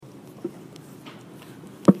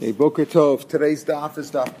Hey, Boker Tov. Today's daf is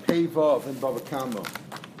daf Pei Vav in Bava Kama.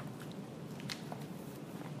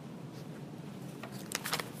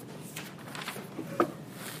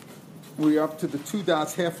 We're up to the two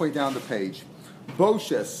dots halfway down the page.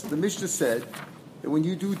 Boshes, the Mishnah said that when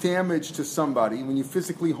you do damage to somebody, when you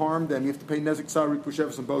physically harm them, you have to pay nezek sarik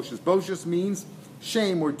kusheves and boshes. Boshes means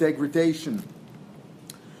shame or degradation.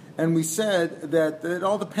 And we said that it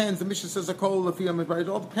all depends. The Mishnah says, it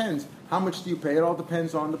all depends. How much do you pay? It all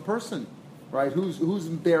depends on the person, right? Who's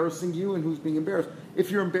embarrassing you and who's being embarrassed.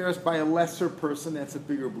 If you're embarrassed by a lesser person, that's a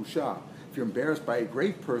bigger busha. If you're embarrassed by a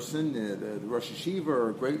great person, the Rosh Hashiva or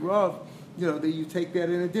a great Rav, you take that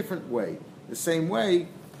in a different way. The same way,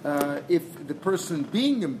 if the person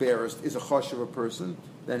being embarrassed is a chosh of a person,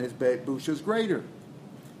 then his busha is greater.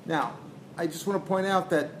 Now, I just want to point out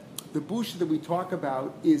that the busha that we talk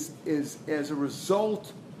about is as a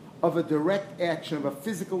result of a direct action, of a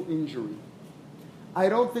physical injury. I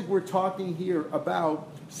don't think we're talking here about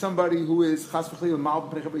somebody who is chas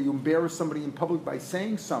v'chayil, you embarrass somebody in public by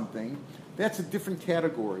saying something. That's a different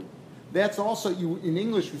category. That's also, in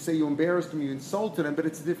English we say you embarrassed him, you insulted him, but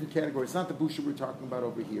it's a different category. It's not the busha we're talking about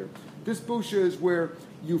over here. This busha is where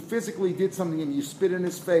you physically did something and you spit in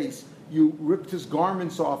his face. You ripped his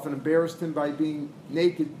garments off and embarrassed him by being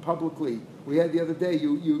naked publicly. We had the other day.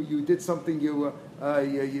 You did something. You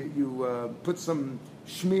put some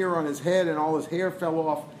schmear on his head and all his hair fell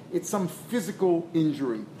off. It's some physical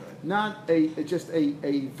injury, not just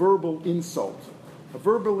a verbal insult. A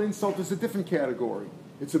verbal insult is a different category.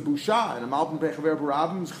 It's a busha and a malbim bechaver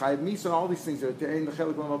barabim chayiv misa and all these things that are in the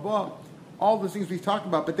chelik l'mabah. All the things we've talked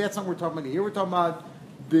about, but that's not what we're talking about here. We're talking about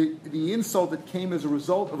the insult that came as a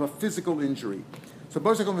result of a physical injury. So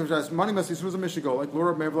money must be a Mishnah go like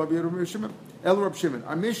Lord El Rab Shimon.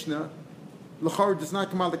 Our Mishnah L'char does not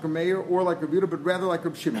come out like Rameir or like Rabbi Yehuda, but rather like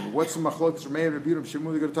Rab Shimon. What's the machlokes Rameir, Rabbi Yehuda, Rab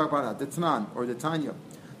Shimon? We're going to talk about that. The Tanan or the Tanya.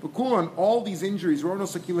 But cool on all these injuries. When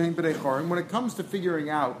it comes to figuring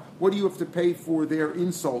out what do you have to pay for their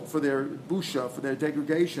insult, for their busha, for their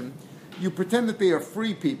degradation, you pretend that they are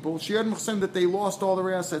free people. Shiad Muhsen, that they lost all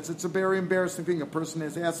their assets. It's a very embarrassing thing. A person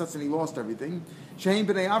has assets and he lost everything. Shehem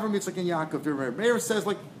b'nei Avram Yitzchak and Yaakov. Meir says,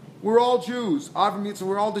 like, we're all Jews. Avram Yitzchak,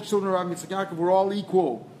 we're all the children of Avram Yitzchak Yaakov. We're all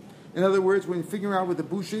equal. In other words, when you figure out what the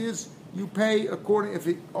busha is, you pay according. If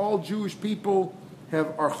all Jewish people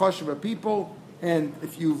are chashuva people, and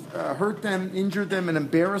if you've hurt them, injured them, and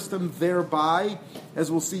embarrassed them thereby,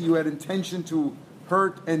 as we'll see, you had intention to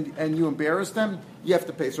hurt and you embarrass them, you have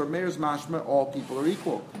to pay. So Meir's mashma, all people are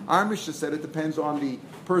equal. Our Mishnah said it depends on the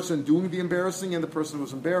person doing the embarrassing and the person who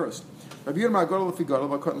was embarrassed. Rabbi Yehuda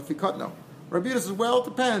says, well, it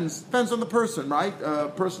depends. Depends on the person, right? A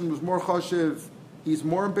person who's more chashiv, he's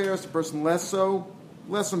more embarrassed. A person less so,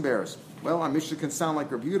 less embarrassed. Well, our Mishnah can sound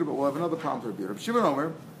like Rabbi Yehuda, but we'll have another problem with Rabbi Yehuda. Rabbi Shimon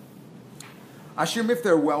Omer, Ashim, if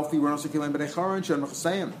they're wealthy,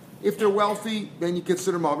 if they're wealthy, then you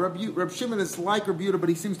consider them all. Reb Shimon is like Reb Yehuda, but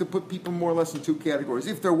he seems to put people more or less in two categories.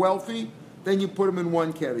 If they're wealthy, then you put them in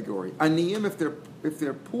one category. Aniyim, if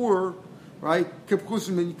they're poor, right?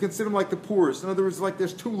 Then you consider them like the poorest. In other words, like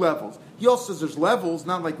there's two levels. He also says there's levels,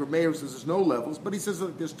 not like Reb Meir says there's no levels, but he says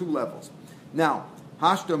that there's two levels. Now,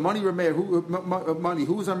 Hashda, money Reb Meir, money,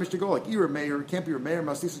 who is our Mishnah go? Like Reb Meir, it can't be Reb Meir,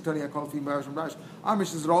 Masisa Tani, I call it Rash. Our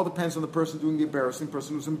Mishnah says it all depends on the person doing the embarrassing,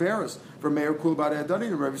 person who's embarrassed. Reb Meir, Kul Bad Adani,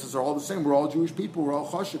 the Rebbe says they're all the same. We're all Jewish people, we're all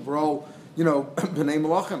Chashiv, we're all, B'nai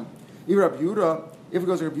Malachim. Reb Yehuda, if it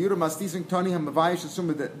goes to Reb Yehuda, Masisa Tani, Hamavayish,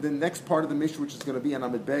 assuming that the next part of the Mishnah, which is going to be on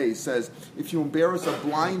Amid Bey, says if you embarrass a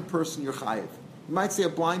blind person, you're Chayiv. You might say a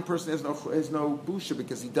blind person has no busha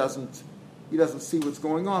because he doesn't see what's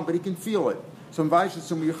going on, but he can feel it. So Mvayish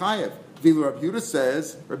Suma Yechayev. Vilu Rabbi Yehuda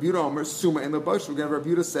says, Rabbi Yehuda Omer, Suma in the bush. Again, Rabbi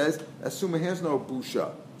Yehuda says, Suma has no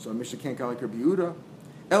busha. So Mishnah can't go like Rabbi Yehuda.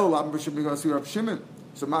 El Lab Mishnah goes like Rabbi Shimon.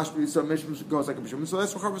 So Mishnah goes like Rabbi Shimon. So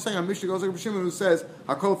that's what we're saying. Mishnah goes like Rabbi Shimon, who says,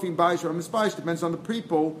 Hakolfim Bayish or Misbayish, depends on the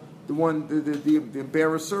people, the one, the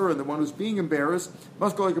embarrasser and the one who's being embarrassed,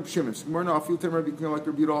 must go like Rabbi Shimon. So more now, I feel time Rabbi Yehuda like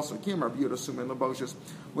Rabbi Yehuda also. Kim Rabbi Yehuda Suma in the Boshes.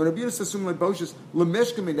 When Rabbi Yehuda says Suma in the Boshes,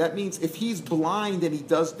 Lemeshkamin, that means if he's blind and he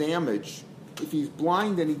does damage,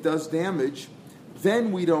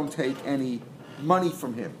 then we don't take any money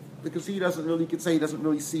from him. Because he doesn't really, you could say he doesn't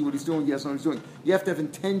really see what he's doing, he doesn't know what he's doing. You have to have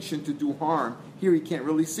intention to do harm. Here he can't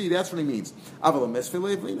really see. That's what he means.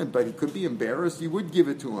 But he could be embarrassed, you would give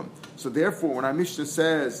it to him. So therefore, when our Mishnah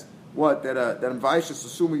says, that Mvaishas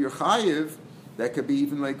Asuma you're Chayiv, that could be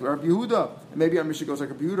even like Rabbi Yehuda. And maybe our Mishnah goes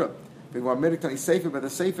like Rabbi Yehuda. But the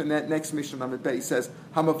Sefer in that next Mishnah, he says,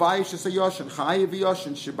 Hamavayish is a Yoshin, Chayiv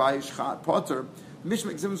Yoshin, Shabayish Potter.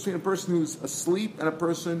 Mishnah makes a difference between a person who's asleep and a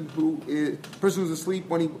person who's asleep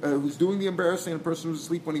when who's doing the embarrassing, and a person who's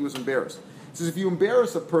asleep when he was embarrassed. It says if you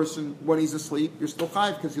embarrass a person when he's asleep, you're still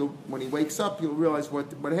chayiv because when he wakes up, you'll realize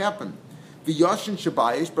what happened. The yashin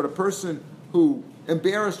shabayish, but a person who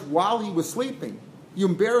embarrassed while he was sleeping. You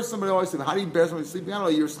embarrass somebody, always say, how do you embarrass somebody sleeping? I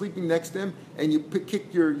don't know, you're sleeping next to him and you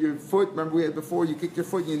kicked your foot. Remember we had before, you kicked your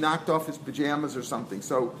foot and you knocked off his pajamas or something.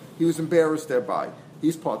 So he was embarrassed thereby.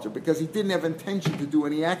 He's potter because he didn't have intention to do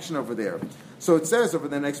any action over there. So it says over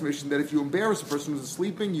the next mission that if you embarrass a person who's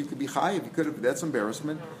sleeping, you could be chayiv. You could have, that's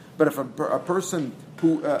embarrassment. But if a person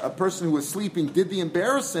who was sleeping did the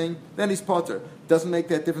embarrassing, then he's potter. Doesn't make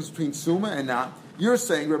that difference between suma and not. You're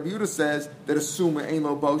saying, Rabbi Yehuda says that a suma ain't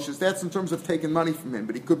lo boshes. That's in terms of taking money from him,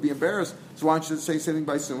 but he could be embarrassed. So why don't you say something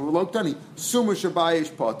by suma? Well, Loktani, suma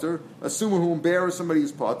shabayish potter. A suma who embarrassed somebody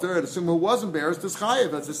is potter, and a suma who was embarrassed is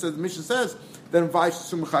chayiv. As I said, the Mishnah says, then vice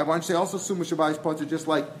suma chayiv. Why don't you say also suma shabayish potter, just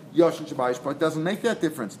like yoshin shabayish potter? Doesn't make that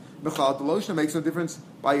difference. Michal deloshna makes no difference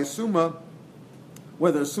by a suma,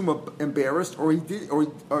 whether a suma embarrassed or he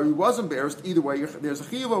was embarrassed. Either way, there's a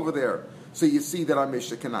chiyuv over there. So you see that our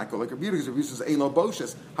Mishnah cannot go like Rabbi Yehuda because Rabbi Yehuda says ein lo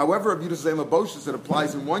boshes. However, Rabbi Yehuda says ein lo boshes. It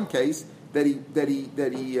applies in one case that if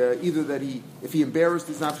he embarrassed,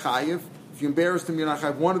 he's not chayiv. If you embarrassed him, you're not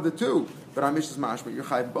chayiv. One of the two. But our Mishnah is mashma. You're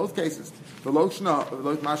chayiv in both cases. You're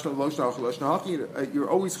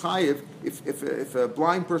always chayiv if a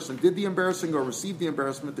blind person did the embarrassing or received the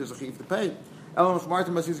embarrassment. There's a chiyuv to pay.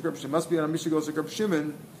 It must be on a Mishnah goes like Rabbi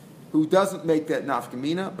Shimon, who doesn't make that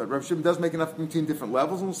nafkamina, but Rabbi Shimon does make a nafkamina between different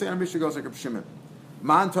levels, and we'll say our Mishnah goes like Rabbi Shimon.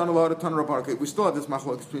 Okay, we still have this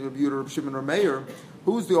machlok between Rabbi Yehuda, Rabbi Shimon, or Meir.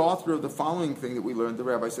 Who's the author of the following thing that we learned? The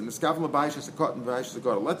rabbi said, "Neskav l'bayish is a katan, v'ayish is a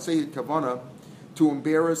gadol." Let's say kavana to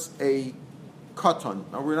embarrass a katan.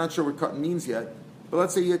 Now we're not sure what katan means yet, but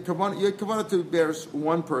let's say you had kavana to embarrass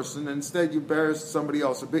one person, and instead you embarrassed somebody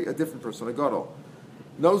else, a different person, a gadol.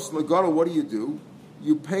 No, the gadol, what do?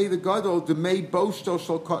 You pay the gadol to made boshto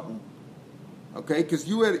shel katan. Okay, because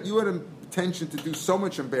you had intention to do so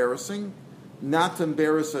much embarrassing, not to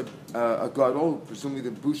embarrass a gadol. Presumably the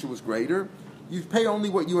busha was greater. You pay only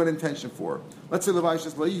what you had intention for. Let's say Levi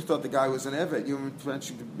says, you thought the guy was an evet. You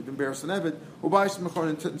intention to embarrass an evet.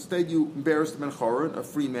 Instead, you embarrassed ben choron, a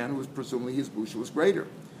free man who was presumably his busha was greater.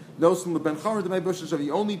 No, ben choron, the may busha, so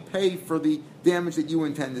you only pay for the damage that you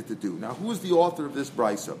intended to do. Now, who is the author of this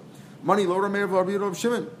brisa? Money lower Meir of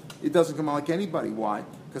Shimon. It doesn't come out like anybody. Why?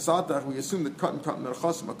 Because we assume that katan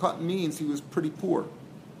merchasim. A katan means he was pretty poor.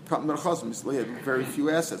 Katan merchasim, he had very few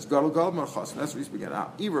assets. Gadol merchasim. That's what he's beginning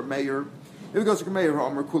out. Either Meir. If it goes to Meir,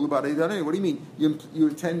 what do you mean? You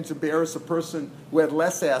intend to embarrass a person who had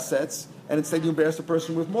less assets, and instead you embarrass a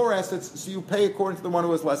person with more assets, so you pay according to the one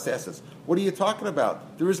who has less assets. What are you talking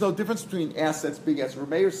about? There is no difference between assets being, as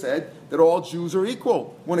Meir said, that all Jews are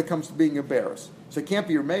equal when it comes to being embarrassed. So it can't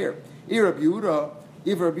be your Meir. Rabbi Yehuda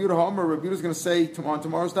is going to say on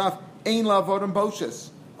tomorrow's daf, Ein la avodim boshes.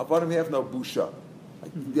 Avodim have no busha.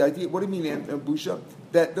 The idea, what do you mean busha?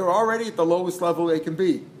 That they're already at the lowest level they can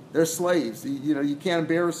be. They're slaves. You can't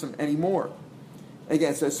embarrass them anymore.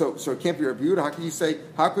 Again, so it can't be Rabbi Yehuda.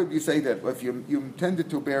 How could you say that if you intended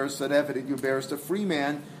to embarrass an evet, you embarrassed a free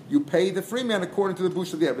man, you pay the free man according to the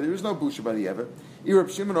busha of the evet. There is no busha by the evet. Rabbi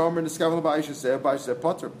Shimon Omer Neskav l'bayish said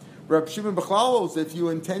potter. Rabbi Shimon B'chlal, if you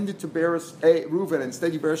intended to embarrass a Reuven,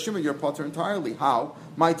 instead you embarrass Shimon, you're potter entirely. How?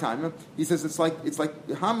 My time. He says it's like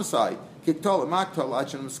homicide. Just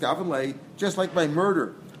like by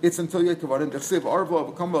murder. It's until you had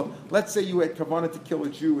kavanah. Let's say you had kavanah to kill a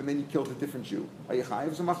Jew and then you killed a different Jew. Are you chayiv?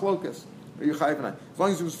 It's a machlokas. Are you chayiv? As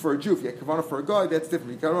long as it was for a Jew. If you had kavanah for a guy, that's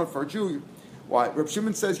different. If you had kavanah for a Jew, why? Reb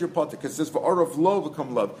Shimon says you're potter because it says for of lo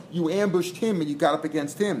become love. You ambushed him and you got up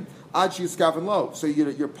against him. Ad sheyiskaven lo. So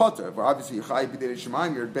you're potter. Obviously you're chayiv b'dei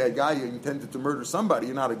shemaim. You're a bad guy. You intended to murder somebody.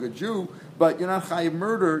 You're not a good Jew, but you're not chayiv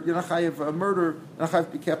murder. You're not chayiv murder. You're not chayiv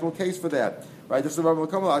to be capital case for that. Right? This is Why?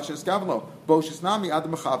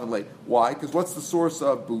 Because what's the source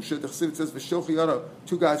of busha? The Chassidut says v'shilchi.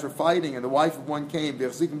 Two guys were fighting, and the wife of one came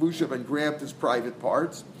and grabbed his private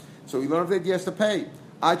parts. So he learned that he has to pay.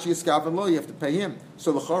 You have to pay him.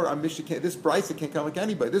 So this brisa can't come like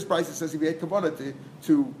anybody. This brisa says if you had kavanah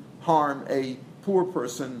to harm a poor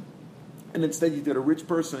person, and instead you did a rich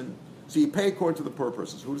person, so you pay according to the poor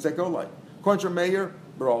person. So who does that go like? Contra Meir,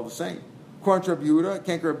 we're all the same. Contra Yehuda,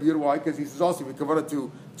 can't go Rabbi Yehuda. Why? Because he says also if you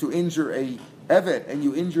kavanah to injure a evet and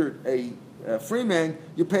you injured a free man,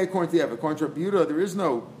 you pay according to the evet. Contra Yehuda, there is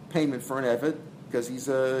no payment for an evet because he's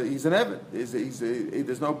an evet.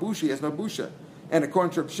 There's no busha. He has no busha. And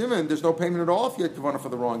according to Reb Shimon, there's no payment at all if you had kavanah for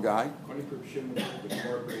the wrong guy. According to Reb Shimon, the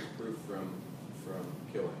Gemara brings proof from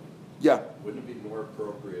killing. Yeah. wouldn't it be more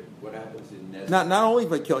appropriate? What happens in Nezek? Not only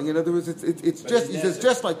by killing. In other words, it's just he says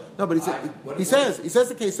just like no, but he says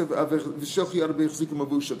the case of V'shilchi Yada B'Chzika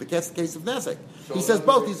Mavusha. The case of Nezek. So He says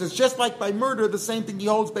both. He says just like by murder, the same thing he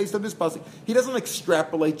holds based on this pasuk. He doesn't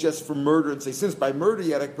extrapolate just from murder and say since by murder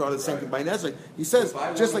you had to go the same thing by Nezek. He says if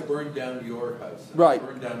I just want like to burn down your house, right,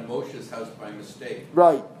 burn down Moshe's house by mistake,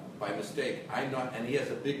 right. By mistake, I'm not, and he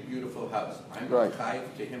has a big, beautiful house. I'm right. not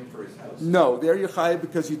chayiv to him for his house. No, there you're chayiv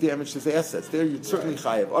because you damaged his assets. There you're certainly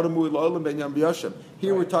chayiv.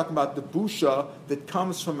 Here we're talking about the busha that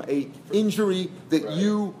comes from a injury that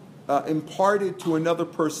you imparted to another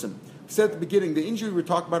person. We said at the beginning, the injury we're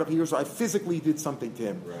talking about up here is I physically did something to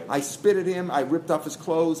him. Right. I spit at him, I ripped off his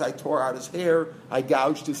clothes, I tore out his hair, I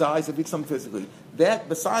gouged his eyes, I did something physically. That,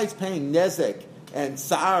 besides paying nezek, and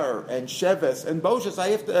Sar and Sheves and Boshes, I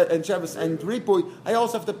have to and Sheves and Ripuy, I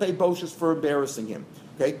also have to pay Boshes for embarrassing him.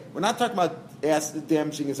 Okay, we're not talking about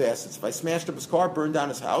damaging his assets. If I smashed up his car, burned down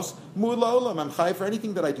his house, Mu'la I'm chayiv for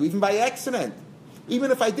anything that I do, even by accident.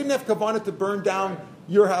 Even if I didn't have kavanah to burn down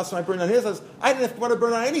your house and I burned down his house, I didn't have kavanah to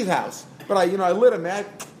burn down anybody's house. But I lit a match,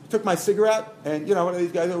 took my cigarette, and one of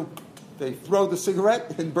these guys who they throw the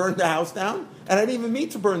cigarette and burn the house down. And I didn't even mean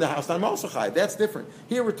to burn the house down. I'm also chayiv. That's different.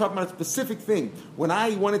 Here we're talking about a specific thing. When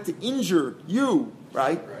I wanted to injure you,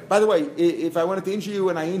 right? By the way, if I wanted to injure you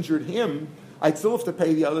and I injured him, I'd still have to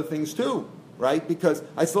pay the other things too, right? Because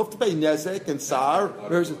I still have to pay nezek and sar.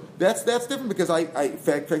 That's different because I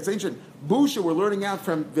injured. Busha, we're learning out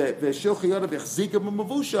from the shilchiyot of echzika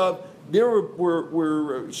b'mavushav. There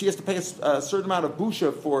were she has to pay a certain amount of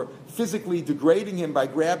busha for physically degrading him by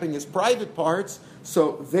grabbing his private parts.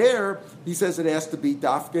 So there, he says it has to be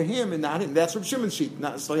dafka him and not him. That's Reb Shimon's sheet,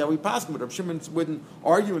 not necessarily how we pass him, but Reb Shimon wouldn't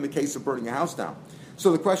argue in the case of burning a house down.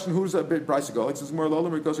 So the question, who's a bit price to go? It says more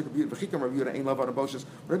lolam. It goes to computer. V'chikam Rabbi Yehuda ain't love on boshes.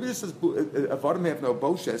 Rabbi Yehuda says avodim have no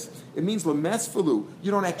boshes. It means lemesfelu.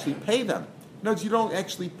 You don't actually pay them. No, you don't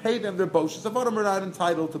actually pay them their boshes. Avodim are not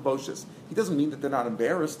entitled to boshes. He doesn't mean that they're not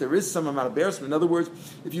embarrassed. There is some amount of embarrassment. In other words,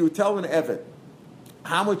 if you would tell an evet,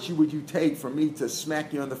 how much would you take for me to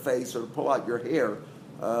smack you in the face or to pull out your hair?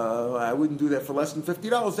 I wouldn't do that for less than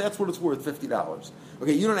 $50. That's what it's worth, $50.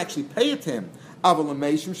 Okay, you don't actually pay it to him.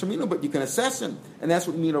 But you can assess him, and that's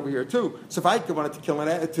what we mean over here too. So if I wanted to kill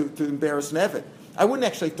to embarrass an evet, I wouldn't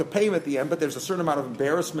actually have to pay him at the end, but there's a certain amount of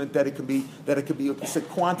embarrassment that it could be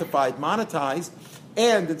quantified, monetized,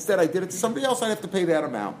 and instead I did it to somebody else, I'd have to pay that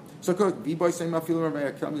amount. So B-boy saying,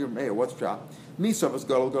 what's job? Do you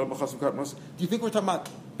think we're talking about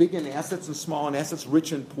big in assets and small in assets,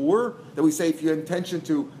 rich and poor? That we say if you have intention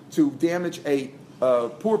to damage a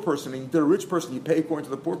poor person and you did a rich person, you pay according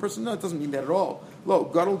to the poor person? No, it doesn't mean that at all. Lo,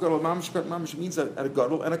 gadol, mamish means a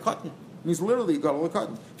gadol and a cotton. It means literally a gadol, a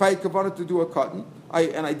cotton. If I wanted to do a cotton,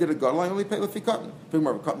 and I did a gadol, I only pay lefi cotton. Think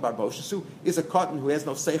more of a cotton bar boshesu. Is a cotton who has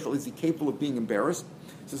no seichel, is he capable of being embarrassed?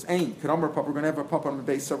 It says, Ain, Kadamar Papa, we're going to have a papa on the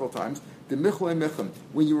base several times. The Michel and Michem.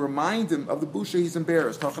 When you remind him of the busha, he's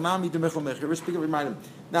embarrassed. Tachanami, the Michel Michem. Remind him.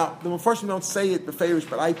 Now, the Mepharshim don't say it, the Farish,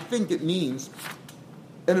 but I think it means,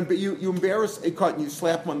 and you embarrass a cotton, you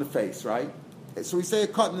slap him on the face, right? So we say a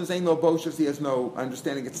cotton is ain't no boshas, he has no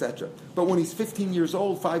understanding, etc. But when he's 15 years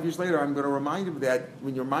old, 5 years later, I'm going to remind him of that.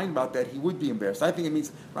 When you remind him about that, he would be embarrassed. I think it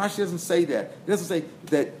means, Rashi doesn't say that. He doesn't say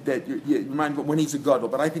that you remind him when he's a gadol,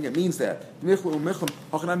 but I think it means that.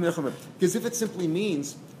 Because if it simply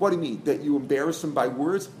means, what do you mean? That you embarrass him by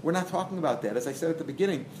words? We're not talking about that. As I said at the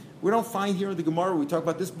beginning, we don't find here in the Gemara, we talk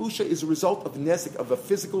about this busha is a result of nesek, of a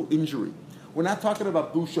physical injury. We're not talking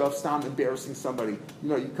about busha of stam embarrassing somebody.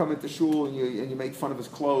 You come into shul and you make fun of his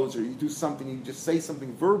clothes, or you do something, you just say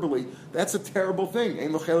something verbally. That's a terrible thing.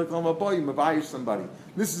 You somebody.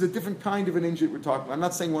 This is a different kind of an injury we're talking about. I'm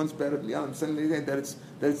not saying one's better than the other. I'm saying that it's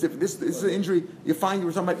different. This is an injury. You find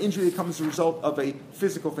we're talking about injury that comes as a result of a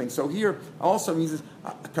physical thing. So here also means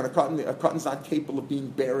a cotton's not capable of being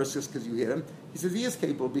embarrassed just because you hit him. He says he is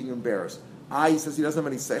capable of being embarrassed. He says he doesn't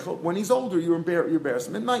have any seichel. When he's older, you embarrass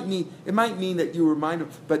him. It might mean that you remind him,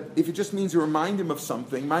 but if it just means you remind him of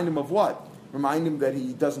something, remind him of what? Remind him that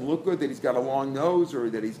he doesn't look good, that he's got a long nose, or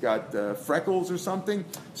that he's got freckles or something.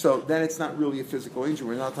 So then it's not really a physical injury.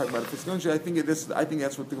 We're not talking about a physical injury. I think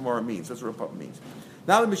that's what the Gemara means. That's what Rav means.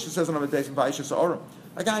 Now the Mishnah says on Amadeus Vayisha Sa'orim,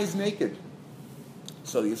 a guy is naked.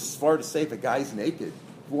 So it's far to say if a guy's naked,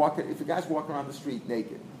 if a guy's walking around the street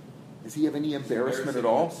naked, does he have any embarrassment at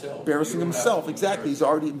all? Embarrassing himself, exactly. He's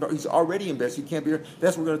already embarrassed. He can't be here.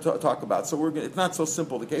 That's what we're going to talk about. So it's not so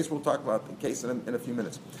simple. The case we'll talk about the case in a few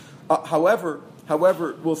minutes. However,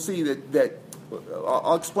 we'll see that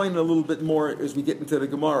I'll explain it a little bit more as we get into the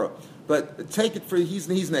Gemara. But take it for he's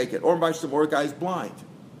naked, or a guy's blind,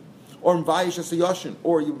 Or mvayish asayoshin,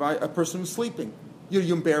 or you buy a person who's sleeping.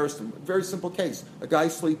 You embarrass him. Very simple case. A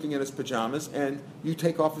guy's sleeping in his pajamas, and you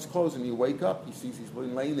take off his clothes, and you wake up. He sees he's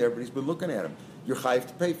been laying there, but he's been looking at him. You're chayiv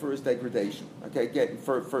to pay for his degradation. Okay, again,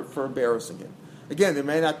 for embarrassing him. Again, you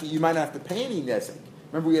might not have to pay any nezek.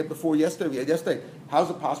 Remember we had yesterday. How's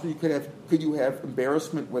it possible could you have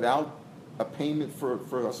embarrassment without a payment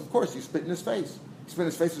for us? Of course, you spit in his face. You spit in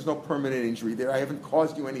his face. There's no permanent injury there. I haven't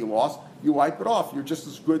caused you any loss. You wipe it off. You're just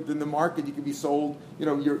as good in the market. You can be sold.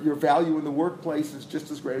 Your value in the workplace is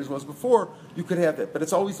just as great as it was before. You could have that, but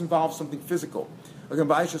it's always involved something physical. So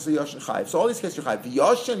all these cases are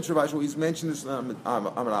chayiv. He's mentioned this in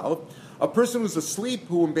Amar Aleph. A person who's asleep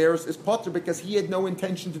who embarrassed is potter because he had no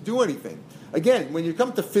intention to do anything. Again, when you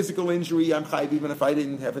come to physical injury, I'm chayiv even if I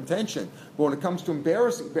didn't have intention. But when it comes to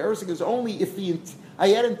embarrassing is only if I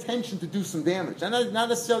had intention to do some damage, and not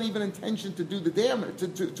necessarily even intention to do the damage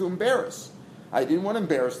to embarrass. I didn't want to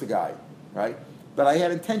embarrass the guy, right? But I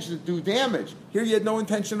had intention to do damage. Here, you had no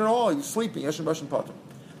intention at all. He was sleeping. Yeshem Bashan potter.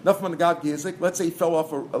 Let's say he fell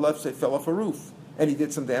off a roof and he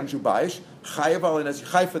did some damage. Ubayish chayav al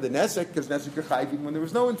nezek for the nezek because nezek chayav even when there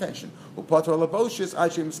was no intention. Upater al boshes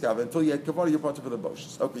adshem miskav until you had kavod you're pater for the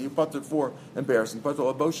boshes. Okay, you pater for embarrassing. Pater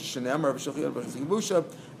al boshes shenem or v'shachiyah v'chizibusha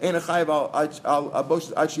and a chayav al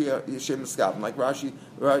boshes adshem miskav. Like Rashi,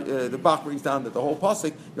 the Bach brings down that the whole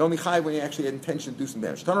pasuk you only chayav when you actually had intention to do some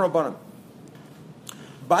damage. Taner Rabbanan.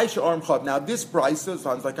 Now this brisa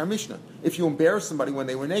sounds like our Mishnah. If you embarrass somebody when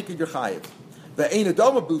they were naked, you're chayiv.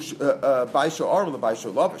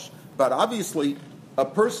 But obviously, a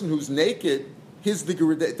person who's naked, his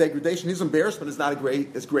degradation, his embarrassment is not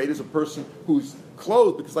as great as a person who's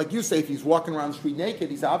clothed. Because, like you say, if he's walking around the street naked,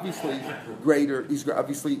 he's obviously greater. He's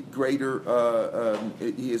obviously greater.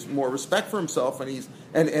 He has more respect for himself, and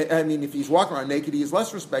if he's walking around naked, he has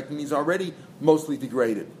less respect, and he's already mostly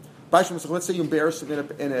degraded. Let's say you embarrass him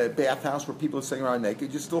in a bathhouse where people are sitting around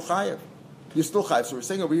naked, you're still chayiv. You're still chayiv. So we're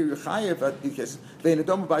saying over here you're chayiv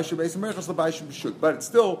but it's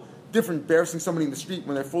still different. Embarrassing somebody in the street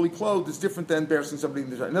when they're fully clothed is different than embarrassing somebody in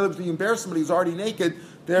the street. In other words, when you embarrass somebody who's already naked,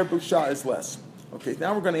 their busha is less. Okay,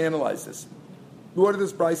 now we're going to analyze this. What did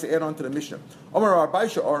this brisa add on to the Mishnah? Omar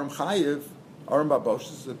Baisha Aram Chayiv Aram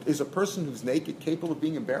Babosh is a person who's naked capable of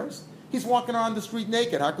being embarrassed. He's walking around the street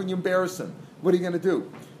naked. How can you embarrass him? What are you going to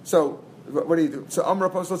do? So what do you do? So Amr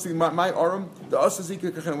Apos, let's see, my Aram, the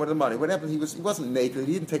Asazika Kachan, what are the money? What happened? He wasn't naked.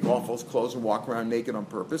 He didn't take off all his clothes and walk around naked on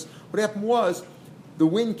purpose. What happened was the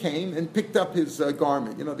wind came and picked up his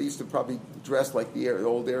garment. They used to probably dress like the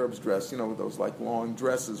old Arabs dress, with those like long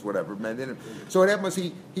dresses, whatever. So what happened was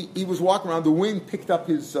he was walking around. The wind picked up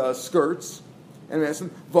his skirts and asked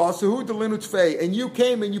him, Vasahu delinut fei, and you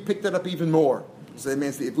came and you picked it up even more. So that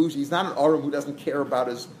means the Ibushi. He's not an Aram who doesn't care about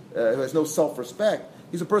who has no self-respect.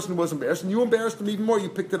 He's a person who was embarrassed, and you embarrassed him even more. You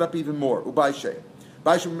picked it up even more. Ubaishe.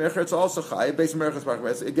 Baishe Merchet's also chayiv. Base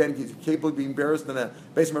Merchet's again, he's capable of being embarrassed in a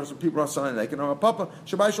base Merchet's people are signing like Papa.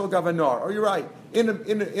 Shabaishal Gavanar. Oh, you're right. In a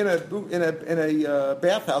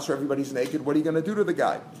bathhouse where everybody's naked, what are you going to do to the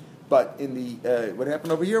guy? But in the what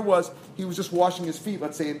happened over here was he was just washing his feet,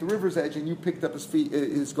 let's say at the river's edge, and you picked up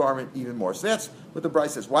his garment even more. So that's what the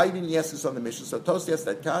Bryce says. Why didn't you ask this on the Mishnah? So Tos asked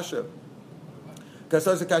that kasha. Because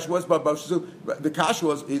the kasha was the kasha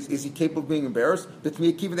was is he capable of being embarrassed? If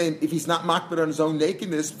he's not makbid on his own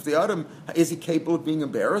nakedness, if the Adam is he capable of being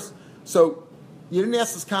embarrassed? So you didn't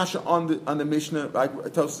ask this kasha on the Mishnah. Like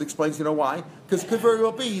Tosfos explains, why? Because it could very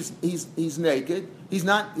well be he's naked. He's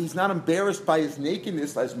not embarrassed by his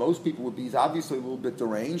nakedness as most people would be. He's obviously a little bit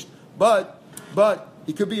deranged, but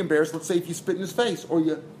he could be embarrassed. Let's say if you spit in his face or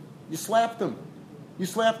you slapped him. You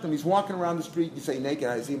slapped him. He's walking around the street. You say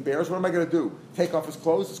naked. Is he embarrassed? What am I going to do? Take off his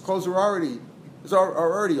clothes? His clothes are already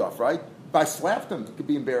off, right? If I slapped him, he could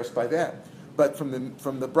be embarrassed by that. But from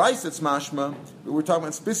the Bryce, it's mashma. We're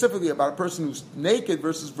talking specifically about a person who's naked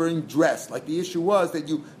versus being dressed. Like the issue was that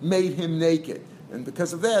you made him naked, and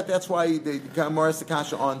because of that, that's why they become more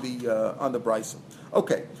kasha on the Bryce.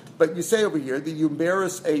 Okay, but you say over here that you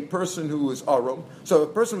embarrass a person who is arum. So a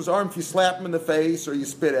person who's arum, if you slap him in the face or you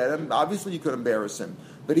spit at him, obviously you could embarrass him.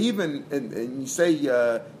 But even and you say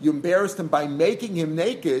you embarrassed him by making him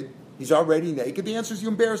naked. He's already naked. The answer is you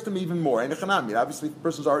embarrassed him even more. And obviously, if the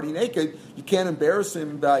person's already naked, you can't embarrass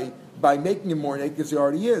him by making him more naked because he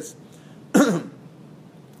already is.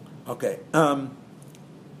 Okay.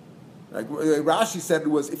 Like Rashi said, it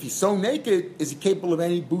was if he's so naked, is he capable of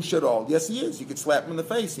any bush at all? Yes, he is. You could slap him in the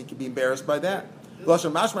face. He could be embarrassed by that. The Bryce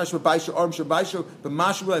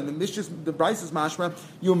is mashma.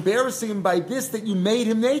 You embarrassing him by this that you made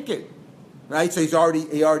him naked. Right? So he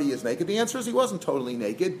already is naked. The answer is he wasn't totally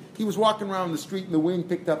naked. He was walking around the street and the wind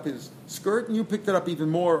picked up his skirt and you picked it up even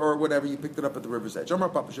more or whatever. You picked it up at the river's edge. Omar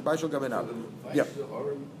Papa, Shabbai Shal Gaben Ab. Yep.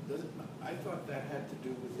 I thought that had to do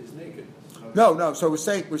with his nakedness. No. So we're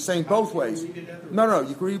saying both ways. No.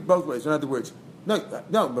 You can read both ways. In other words, no.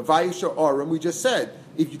 Mavayish or Aram. We just said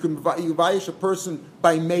if you can vayish a person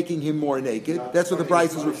by making him more naked. That's what the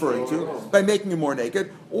Bryce is referring to. By making him more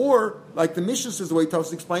naked, or like the Mishnah says, the way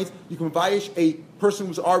Tosfos explains, you can vayish a person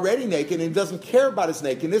who's already naked and doesn't care about his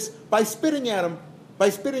nakedness by spitting at him. Or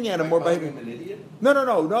by him an idiot? No.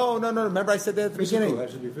 Remember I said that at the beginning.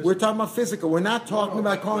 We're talking about physical. We're not talking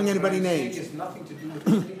about calling anybody names. It has nothing to do with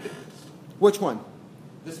his nakedness. Which one?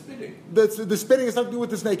 The spitting. The spitting has nothing to do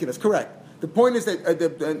with his nakedness. Correct. The point is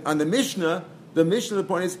that on the Mishnah, the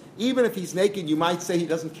point is, even if he's naked, you might say he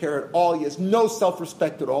doesn't care at all. He has no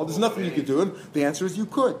self-respect at all. There's nothing you could do him. The answer is you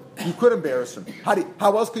could. You could embarrass him.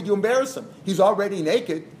 How else could you embarrass him? He's already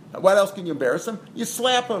naked. What else can you embarrass him? You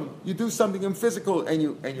slap him. You do something physical, and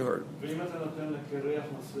you hurt him.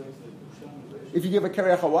 If you give a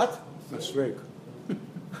kereach a what? Masrek.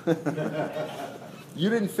 You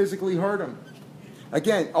didn't physically hurt him.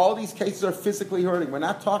 Again, all these cases are physically hurting. We're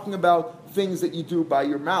not talking about things that you do by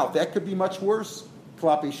your mouth. That could be much worse.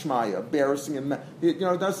 Klapi shmaya, embarrassing him. It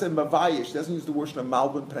doesn't say mavayish. It doesn't use the word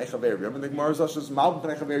malbin pnei chaver. Remember the Gemara says malbin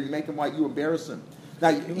pnei chaver. You make him white, you embarrass him.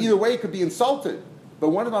 Now, either way, it could be insulted. But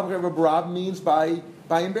one of malbin barab means by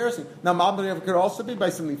embarrassing. Now, malbin could also be by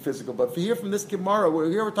something physical. But here from this Gemara,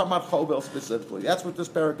 we're talking about chovel specifically. That's what this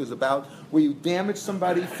parak is about, where you damage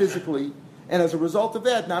somebody physically. And as a result of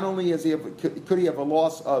that, not only could he have a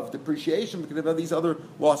loss of depreciation, but he could have these other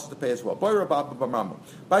losses to pay as well.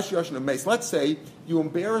 Let's say you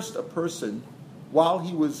embarrassed a person while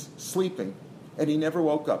he was sleeping, and he never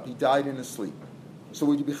woke up. He died in his sleep. So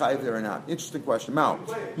would you be chayiv there or not? Interesting question.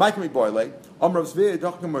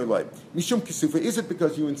 Is it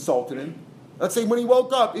because you insulted him? Let's say when he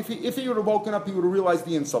woke up, if he would have woken up, he would have realized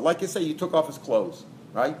the insult. Like you say, you took off his clothes,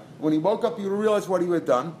 right? When he woke up, he would have realized what he had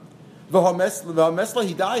done. V'hamesle,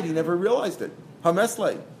 he died. He never realized it.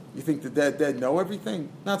 Hamesle, you think the dead know everything?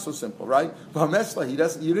 Not so simple, right? V'hamesle,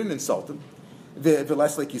 you didn't insult him.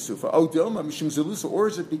 V'lesle kisufa. Oh, dilma mishum zelusa, or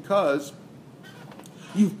is it because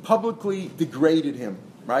you've publicly degraded him,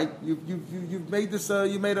 right? You've made this.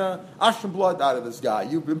 You made a ashram blood out of this guy.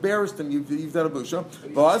 You've embarrassed him. You've done a busha.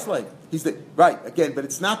 V'lesle, he's the right again, but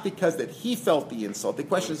it's not because that he felt the insult. The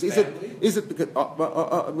question is it because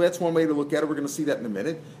that's one way to look at it. We're going to see that in a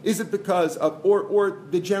minute. Is it because of or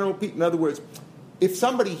the general people? In other words, if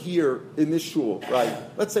somebody here in this shul, right?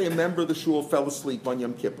 Let's say a member of the shul fell asleep on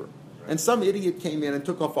Yom Kippur. And some idiot came in and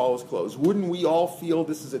took off all his clothes. Wouldn't we all feel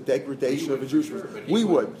this is a degradation of a Jewish person? We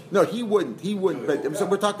would. No, he wouldn't. But so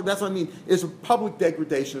we're talking. That's what I mean. It's a public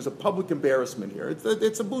degradation. It's a public embarrassment here. It's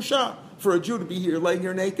a busha for a Jew to be here laying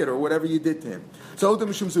here naked or whatever you did to him. So Odom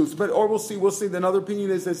Mishum Zelusu. But we'll see. Another opinion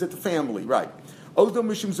is it the family, right? Odom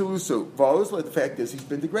Mishum Zelusu. The fact is he's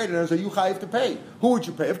been degraded. And so you chayiv to pay. Who would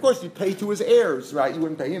you pay? Of course, you pay to his heirs, right? You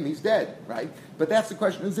wouldn't pay him. He's dead, right? But that's the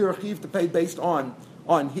question. Is there a chayiv to pay based on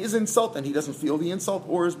his insult and he doesn't feel the insult,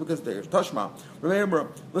 or is because there's tashma? Remember,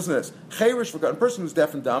 listen to this. Chayrish for a person who's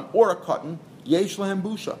deaf and dumb, or a cotton, yesh lahem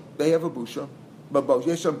busha. They have a busha, but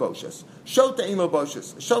yesh lahem boshes. Shota ain't no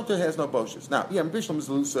boshes. Shota has no boshes. Now, bishlam is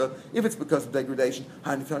lusa. If it's because of degradation,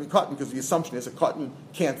 hani cotton, because the assumption is a cotton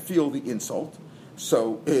can't feel the insult.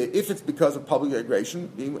 So, if it's because of public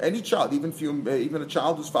degradation, any child, even a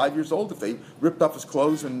child who's 5 years old, if they ripped off his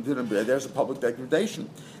clothes and didn't, there's a public degradation.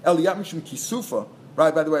 Eliyam mishum kisufa.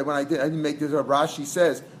 Right, by the way, when I didn't make this up, Rashi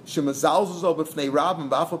says,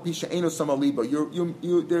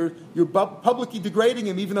 you're publicly degrading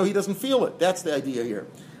him even though he doesn't feel it. That's the idea here.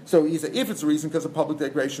 So he said, if it's a reason because of public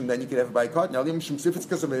degradation, then you can have it by cotton. Now, if it's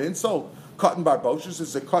because of an insult, cotton barboshes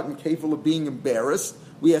is a cotton capable of being embarrassed.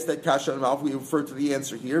 We asked that kasha and we refer to the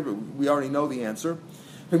answer here, but we already know the answer.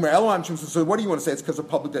 So what do you want to say? It's because of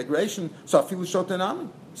public degradation. So afilu shota nami.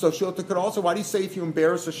 So shota could also. Why do you say if you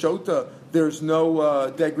embarrass a shota, there's no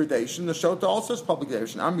degradation? The shota also is public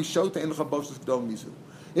degradation. Ami shota in mizu.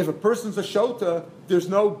 If a person's a shota, there's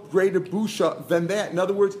no greater busha than that. In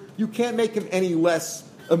other words, you can't make him any less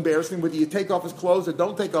embarrassing. Whether you take off his clothes or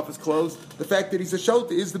don't take off his clothes, the fact that he's a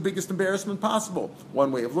shota is the biggest embarrassment possible.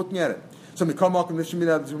 One way of looking at it. So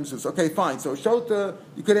okay, fine. So shota,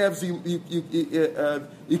 you could have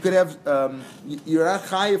you're not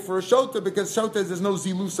chayiv for a shota because shota there's no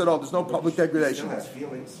zilus at all. There's no public degradation. He still has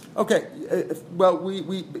feelings. Okay, well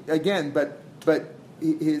we again, but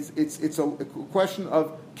it's a question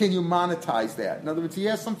of can you monetize that? In other words, he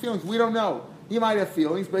has some feelings. We don't know. He might have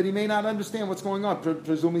feelings, but he may not understand what's going on.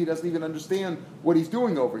 Presumably, he doesn't even understand what he's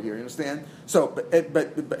doing over here. You understand? So,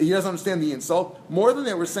 but he doesn't understand the insult. More than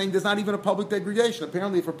that, we're saying there's not even a public degradation.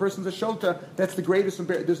 Apparently, if a person's a shota, that's the greatest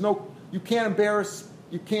embarrassment. There's no, you can't embarrass.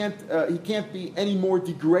 You can't. He can't be any more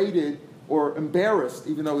degraded or embarrassed,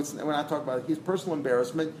 even though we're not talking about his personal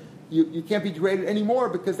embarrassment. You can't be degraded anymore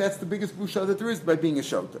because that's the biggest busha that there is by being a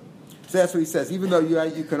shota. So that's what he says. Even though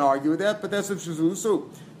you can argue with that, but that's what Shizusu.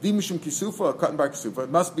 Dimishum kisufa, cotton bar kisufa. It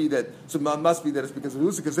must be that. So it must be that it's because of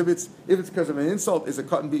Usa. Because if it's because of an insult, is a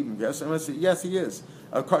cotton beaten? Yes, I must say yes. He is.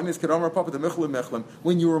 Cotton is kedamar papa the mechlim mechlim.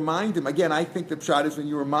 When you remind him again, I think the pshat is when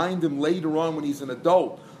you remind him later on when he's an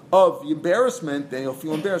adult of the embarrassment, then he'll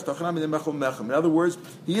feel embarrassed. In other words,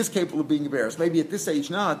 he is capable of being embarrassed. Maybe at this age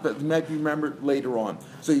not, but he might be remembered later on.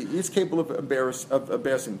 So he is capable of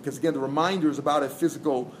embarrassing. Because again, the reminder is about a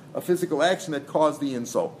physical action that caused the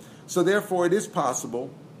insult. So therefore, it is possible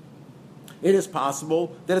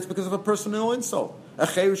that it's because of a personal insult. A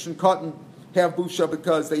cheirish and cotton have busha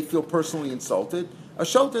because they feel personally insulted. A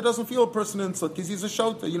shota doesn't feel a personal insult because he's a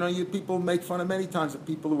shota. People make fun of many times of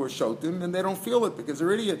people who are shotim and they don't feel it because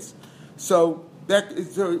they're idiots. So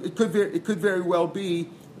it could very well be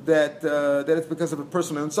that it's because of a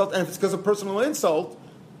personal insult. And if it's because of personal insult,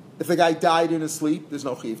 if the guy died in his sleep, there's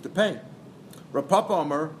no chiyuv to pay. Rav Papa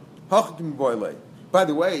Omer, hachakim boile. By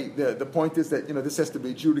the way, the point is that this has to be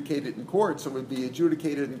adjudicated in court. So it would be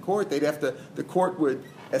adjudicated in court. The court would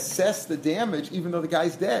assess the damage even though the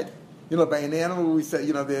guy's dead. By an animal, we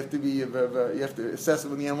say, they have to be, you have to assess it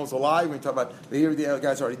when the animal's alive. When we talk about the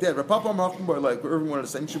guy's already dead. Rapapa Machmbar, like everyone wanted to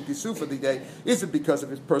say, Mishum Kisufa the day, is it because of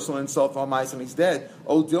his personal insult on mice and he's dead?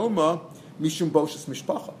 O Dilma, Mishum Boshas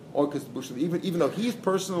Mishpacha. Or because even though he's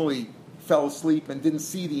personally fell asleep and didn't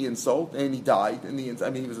see the insult, and he died.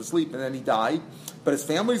 He was asleep and then he died. But his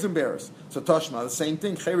family's embarrassed. So Tashma, the same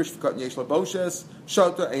thing. Cheirish v'kat yesh laboshes,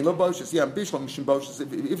 shota ein laboshes. Yeah, bishlam mishum boshes.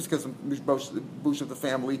 If it's because of the bush of the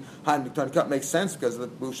family, han miktan cut makes sense because of the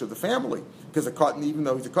bush of the family. Because a cotton, even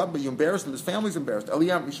though he's a cotton, but you embarrassed him, his family's embarrassed.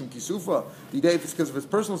 Eliyam mishum kisufa. The day if it's because of his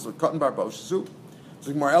personal, so cotton bar boshes.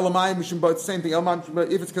 So more elamai mishum both the same thing.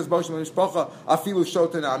 If it's because boshes mishpacha, afilu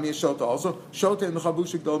shota and ami shota also. Shota in the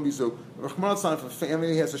chabushik dol mizu. Rahman son, if a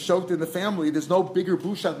family has a shota in the family, there's no bigger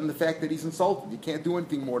busha than the fact that he's insulted. You can't do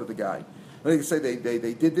anything more to the guy. They can say they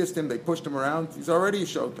did this to him, they pushed him around. He's already a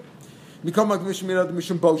shota. So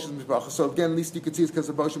again, at least you could see it's because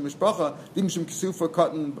of Boshim Mishpacha. The Mishum Kisufa,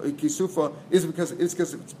 Cotton Kisufa, is because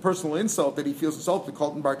it's personal insult that he feels insulted.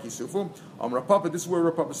 Cotton Bar Kisufa. Rapapa, this is where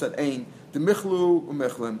Rapapa said, Ain, the Michlu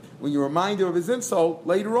Umechlin. When you remind him of his insult,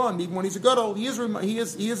 later on, even when he's a gadol, he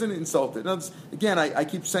isn't insulted. Now, again, I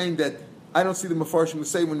keep saying that I don't see the Mefarshim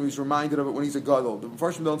say when he's reminded of it when he's a gadol. The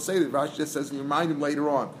Mefarshim don't say that. Rashi just says you remind him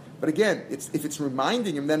later on. But again, if it's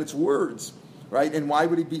reminding him, then it's words. Right? And why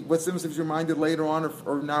would he be, what's the difference if he's reminded later on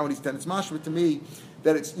or now when he's 10? It's mashma to me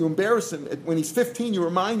that you embarrass him. When he's 15, you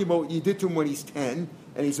remind him of what you did to him when he's 10,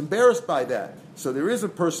 and he's embarrassed by that. So there is a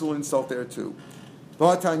personal insult there too.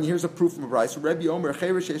 Here's a proof from a Bryce. Rebbe Omer, a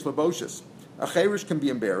cherish yesh laboshes. A cherish can be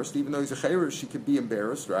embarrassed, even though he's a cherish, he can be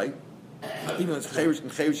embarrassed, right? Even though it's cherish,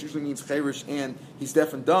 and cherish usually means cherish, and he's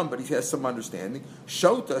deaf and dumb, but he has some understanding.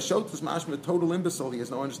 Shota is mashma, a total imbecile, he has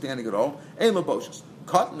no understanding at all. Ein laboshes.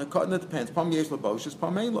 Cotton, it depends. Pam yesh laboshes,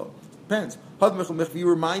 pam ein lo. Depends. If you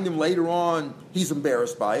remind him later on, he's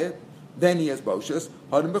embarrassed by it, then he has boshes.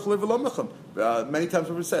 Many times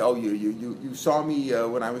people say, "Oh, you saw me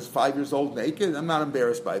when I was 5 years old naked." I'm not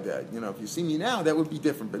embarrassed by that. If you see me now, that would be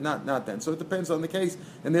different, but not then. So it depends on the case,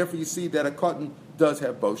 and therefore you see that a cotton does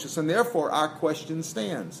have boshes, and therefore our question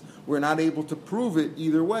stands. We're not able to prove it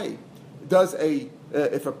either way. Does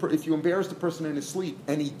if you embarrassed a person in his sleep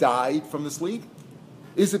and he died from the sleep,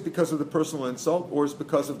 is it because of the personal insult or is it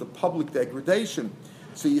because of the public degradation?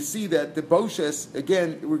 So you see that the boshes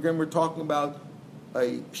again we're talking about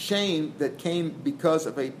a shame that came because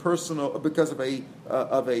of a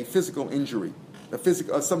physical injury,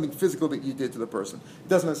 something physical that you did to the person. It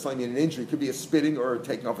doesn't necessarily mean an injury. It could be a spitting or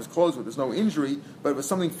taking off his clothes, but there's no injury. But it was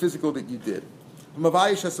something physical that you did.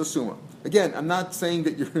 Again, I'm not saying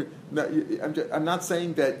that I'm not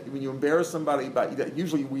saying that when you embarrass somebody, that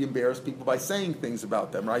usually we embarrass people by saying things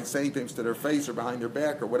about them, right? Saying things to their face or behind their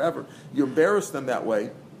back or whatever. You embarrass them that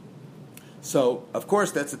way. So, of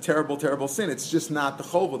course, that's a terrible, terrible sin. It's just not the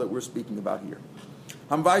chovel that we're speaking about here.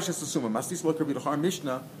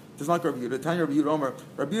 Mishnah does not Rabbi Yehuda. Tanya Rabbi Yehuda Omer.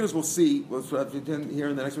 Rabbi Yehuda's we'll see. We'll here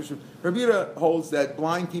in the next mission. Rabbi Yehuda holds that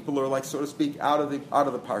blind people are like, so to speak, out of the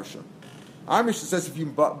parsha. Our Mishnah says if you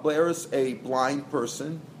embarrass a blind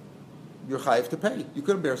person, you're chayiv to pay. You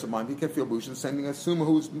could embarrass a mime. You can't feel busha. The same thing as suma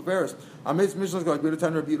who's embarrassed. Mishnah's going to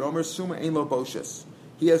tell Rabbi Omer suma ein lo boshes.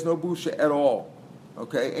 He has no busha at all.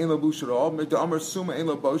 Okay, ein lo busha at all. Omer suma ein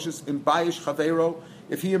lo boshes in bayish chavero.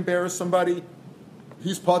 If he embarrassed somebody,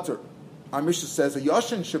 he's potter. Our Mishnah says a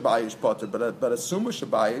yoshin shabayish potter, but a suma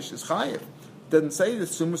shabayish is chayiv. Doesn't say that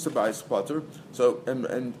suma shabayish potter. So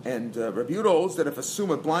and Rabbi Yehuda holds that if a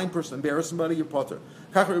suma blind person embarrass somebody, you're potter.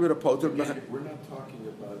 We're not talking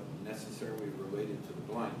about necessarily related to the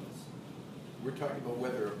blindness. We're talking about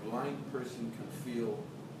whether a blind person can feel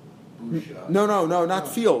busha. No, not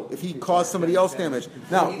feel. If he caused somebody else damage.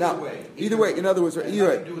 Either way. In other words,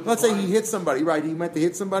 let's say he hit somebody, right? He meant to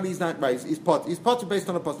hit somebody. He's not right. He's potter. He's potter based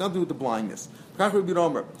on a potter. Nothing to do with the blindness. And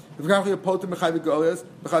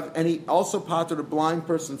he also pottered a blind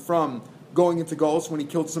person from going into goals when he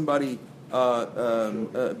killed somebody.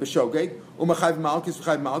 B'shogeg, u'machayiv malchus,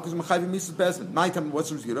 u'machayiv misas bezin. My time, what's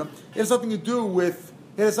Rizira? It has nothing to do with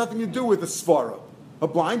the svara. A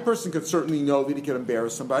blind person could certainly know that he could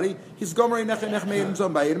embarrass somebody. He's gomerei necha nech me'edem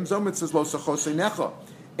zom. By edem zom it says lo sachosei necha,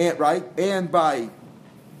 and right, and by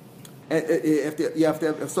you have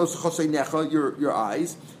to have so sachosei necha your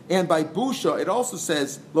eyes, and by busha it also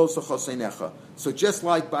says lo sachosei necha. So just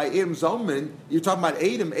like by edem zomin, you're talking about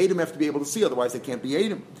edem. Edem have to be able to see, otherwise they can't be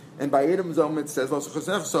edem. And by Edom Zom it says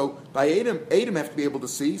so by Edom have to be able to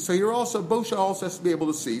see. So here also Bosha also has to be able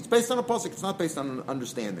to see. It's based on a pasuk. It's not based on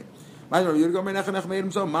understanding. Just like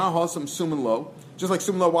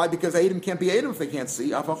Suman Lo. Why? Because Edom can't be Edom if they can't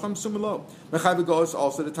see. Mechayiv is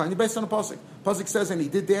also the tiny based on a pasuk. Pasuk says, and he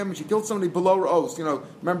did damage. He killed somebody below Ra'os.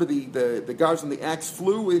 Remember the guards when the axe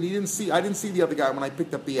flew and he didn't see. I didn't see the other guy when I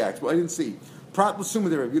picked up the axe. Well, I didn't see. Prat l'suma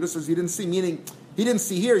there. Yehuda says he didn't see, meaning he didn't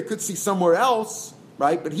see here. He could see somewhere else.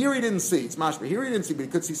 Right, but here he didn't see. It's mashma. Here he didn't see, but he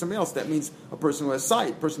could see something else. That means a person who has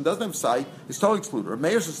sight. A person who doesn't have sight is totally excluded. Or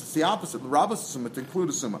Meir says it's the opposite. The Rabbah says to include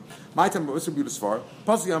a summa. My time, what's a beautiful far?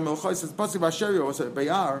 Pasuk Melchai says Pasuk Vasherio was a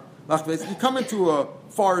bayar. You come into a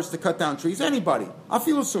forest to cut down trees. Anybody, I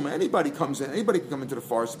feel a summa. Anybody comes in. Anybody can come into the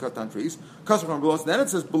forest to cut down trees. Then it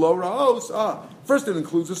says below Raos. First it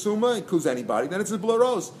includes a summa. It includes anybody. Then it says below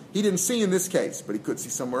Raos. He didn't see in this case, but he could see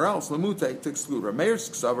somewhere else. Lamute to exclude. Meir's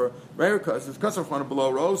ksaver. Meir says kasavchana below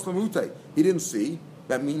Raos. Lamute. He didn't see.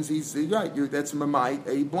 That means he's right. That's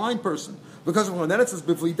a blind person. Because then it says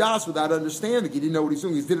bifli das without understanding. He didn't know what he's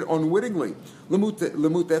doing. He did it unwittingly.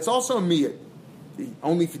 Lamute. That's also a miyat.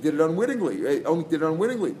 Only if you did it unwittingly.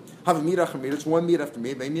 Have a mirach. It's one miyat after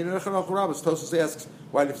miyat. They miyat echad al-Rabbas. Tosas asks,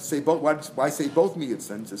 why say both? Why say both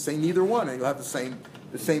miyats? And to say neither one, and you'll have the same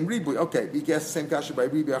ribui. Okay, we guess the same kasha by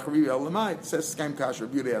ribi acharibi al-lamai. It says same kasha.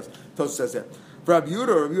 Rabbi Yehuda asks. Tosas says that. For Rabbi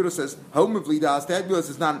Yehuda says, home of lidas. That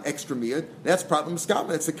is not an extra miyat. That's problem skama.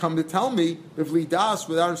 That's to come to tell me if lidas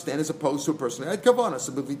without understanding as opposed to a person who had kavanah.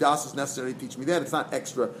 So if lidas is necessary to teach me that, it's not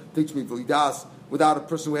extra. Teach me lidas. Without a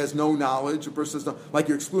person who has no knowledge, a person like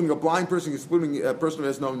you're excluding a blind person, you're excluding a person who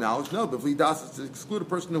has no knowledge. No, but v'lidas is to exclude a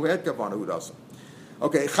person who had kavanah who doesn't.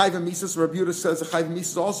 Okay, chayv misas. Rabbi Yehuda says a chayv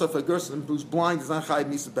misas also if a person who's blind is not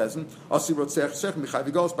chayv misas bezin. Asi rotzeach shechem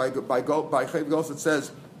chayv gos by chayv gos it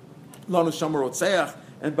says lanu shamer rotzeach,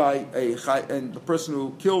 and and the person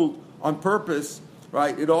who killed on purpose,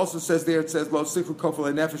 right? It also says there it says lo sichu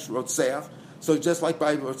kofel nefesh rotzeach. So just like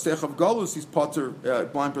by rotzeach of golus, he's potter,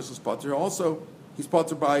 blind person's potter also. He's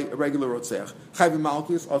potter by a regular rotzeach. Chayv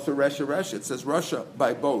Malchus also Resha. It says Russia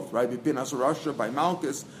by both, right? Bipin as Russia by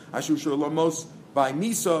Malchus, Ashu Shalomos by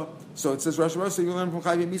Misa. So it says Russia. You learn from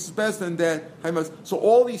Chayv Misa's best, and that so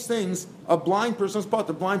all these things, a blind person's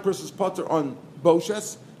potter. Blind person's potter on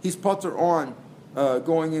Boshes. He's potter on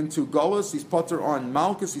going into Gullus. He's potter on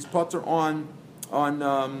Malchus. He's potter on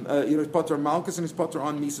he's potter on Malchus, and he's potter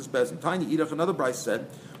on Misa's best. And Tiny Edach, another Bryce said,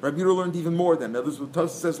 Rabbi Yehuda learned even more than others. Tosfos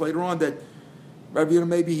says later on that Rabbi Yehuda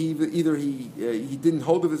maybe he didn't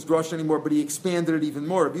hold of his drush anymore, but he expanded it even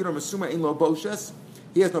more. Rabbi Yehuda Masuma ein lo boshes.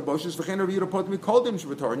 He has no boshes. V'chein Rabbi Yehuda potter called him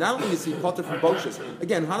shvator. Not only is he potter from boshes.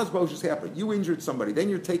 Again, how does boshes happen? You injured somebody, then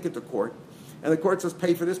you're taken to court, and the court says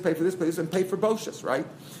pay for this, and pay for boshes, right?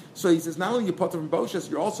 So he says not only you potter from boshes,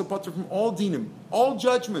 you're also potter from all dinim, all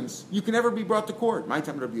judgments. You can never be brought to court. My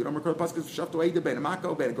time Rabbi Yehuda Merkor Paskas v'shafto eida ben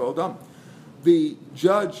amako ben goldam. The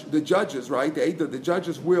judges, right? The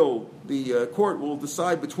judges the court will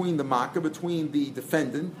decide between the makkah, between the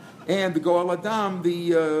defendant, and the goal adam,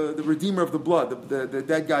 the redeemer of the blood, the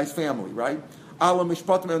dead guy's family, right? Allah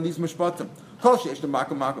mishpatim and these mishpatim. Kol sheyesh the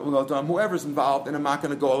makkah adam. Whoever's involved in a makkah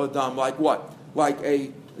and a goal adam, like what? Like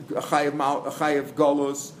a chayav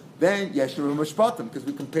galus, then Yeshua Mishpatim, because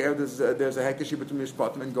we compare there's a Hekeshi between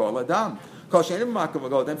Mishpatim and Gol Adam.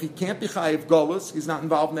 Then if he can't be Chayiv Golus, he's not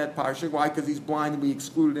involved in that parsha. Why? Because he's blind and we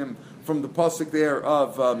excluded him from the pasuk there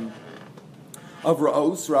of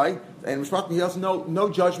Ra'os, right? And Mishpatim, he has no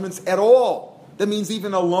judgments at all. That means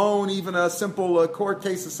even a loan, even a simple court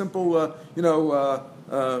case, a simple,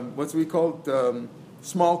 what's we call it?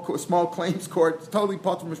 Small claims court, totally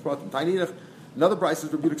Pater Mishpatim. Tainidach. Another Bryce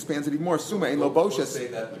says Rabbi Yehuda expands it even more. Suma ein lo boshes. Say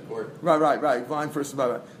that in the court. Right. Line first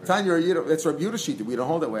about it. Tanya Yehuda. That's Rabbi Yehuda sheet. We don't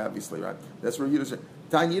hold that way, obviously, right? That's Rabbi Yehuda.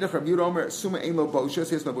 Tanya Yehuda. Rabbi Yehuda Omer. Suma ein lo boshes.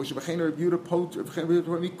 Here's no boshes. V'chein Rabbi Yehuda poter.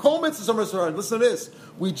 Kol mitzvahs. Listen to this.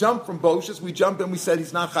 We jump from boshes. We jumped and we said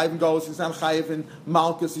he's not chayiv in golos. He's not chayiv in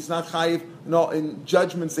malchus. He's not chayiv in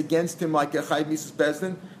judgments against him like chayiv Mrs.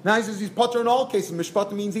 Bezdin. Now he says he's poter in all cases.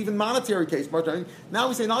 Mishpatim means even monetary case. Now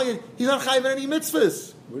we say he's not chayiv in any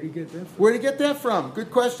mitzvahs. Where do you get that from? Where did you get that from? Good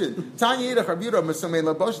question. Tanya Yidach, Rabbi Yehuda, Mesamei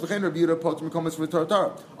Labosh, V'chein Rabbi Yehuda, Potem Komas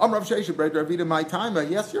V'Torah. Rav Sheshet, Rabbi Yehuda, my time.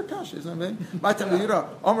 Yes, your kasha, isn't it? My time, Rabbi Yehuda,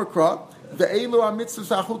 Amar Kra, Ve'elu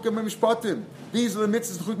ha-mitzvahs ha'chukim mishpatim. These are the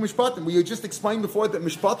mitzvahs ha'chukim mishpatim. We just explained before that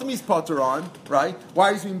mishpatim he's potter on, right?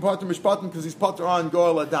 Why is he potter mishpatim? Because he's potter on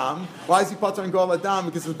Goel Adam. Why is he potter on Goel Adam?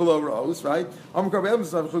 Because it's below Rose, right? Amar Kra, Ve'elu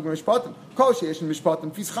ha'chukim mishpatim. Kol she'esh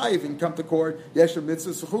mishpatim, if he's chayiv and come to court, yesh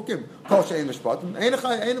mitzvahs ha'chukim. Kol she'ein mishpatim, ein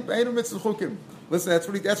mitzvahs ha'chukim. Listen, that's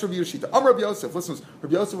Rabbi Yehuda. Rabbi Yosef. Listen,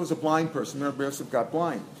 Rabbi Yosef was a blind person. Rabbi Yosef got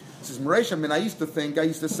blind. He says, Maresh, I used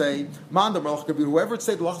to say, Mandam Malach Kabir, whoever would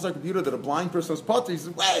say the Lachazar Kabir that a blind person was potter, he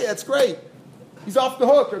says, hey, that's great. He's off the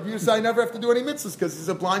hook. Rabbi Yehuda said, I never have to do any mitzvahs because he's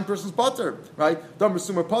a blind person's potter, right? Dam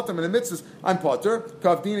Resumah potter, and the mitzvahs, I'm potter.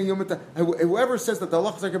 Kavdina Yomita. Whoever says that the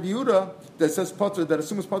Lachazar Kabir Yehuda that says potter, that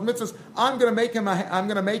assumes potter mitzvahs, I'm going to make him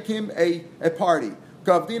a party.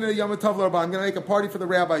 I'm going to make a party for the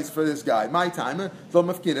rabbis for this guy. My time,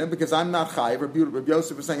 because I'm not chayiv. Rabbi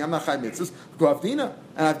Yosef was saying I'm not chayiv mitzvahs.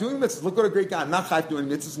 And I'm doing mitzvahs. Look what a great guy. I'm not chayiv doing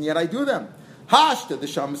mitzvahs, and yet I do them. Hashta the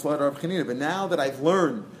shamus letter of Chanina. But now that I've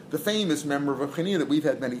learned the famous member of Chanina that we've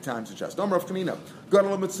had many times in Shas, Omer of Chanina.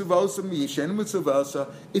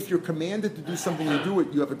 If you're commanded to do something, you do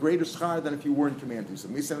it. You have a greater schar than if you weren't commanded to do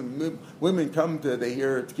something. We said women come they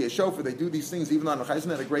hear Tkiyah Shofar, they do these things. Even on the Chai, isn't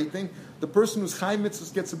that a great thing? The person who's Chai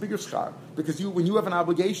mitzvahs gets a bigger schar because when you have an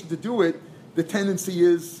obligation to do it, the tendency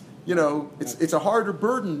is. It's a harder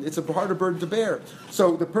burden. It's a harder burden to bear.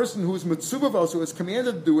 So the person who is mitzvah vosa, who is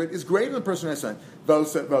commanded to do it, is greater than the person who has done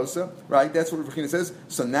vosa, right? That's what Rechina says.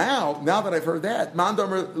 So now that I've heard that,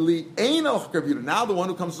 mandamer li ein alach Rabbi Yehuda. Now the one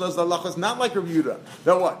who comes to us the halacha is not like Rabbi Yehuda.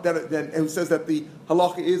 Then who says that the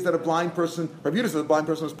halacha is that a blind person, Rabbi Yehuda says a blind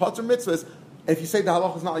person is patur mitzvahs. If you say the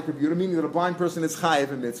halacha is not like Rabbi Yehuda, meaning that a blind person is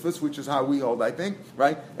chayiv in mitzvahs, which is how we hold, I think,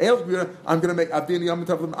 right? I'm going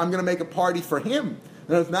to make a party for him.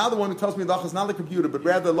 And now the one who tells me lach is not like Rabbi Yehuda, but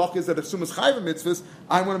rather lach is that as soon as chayiv mitzvahs,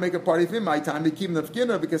 I want to make a party for him my time to keep him the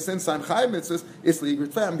fkina, because since I'm chayiv mitzvahs, it's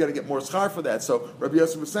ligrit feh. I'm going to get more schar for that. So Rabbi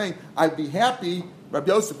Yosef was saying, I'd be happy. Rabbi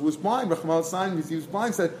Yosef, who was blind, he was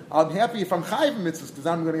blind, said, I'm happy if I'm chayiv mitzvahs because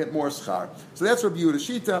I'm going to get more schar. So that's Rabbi Yehuda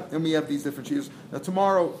Shita, and we have these different shitas. Now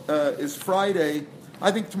tomorrow is Friday.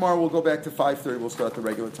 I think tomorrow we'll go back to 5:30. We'll start the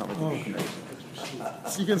regular time.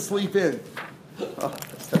 So you can sleep in.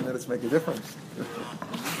 10 minutes make a difference.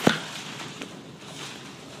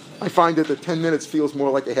 I find that the 10 minutes feels more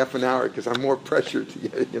like a half an hour because I'm more pressured to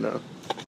get,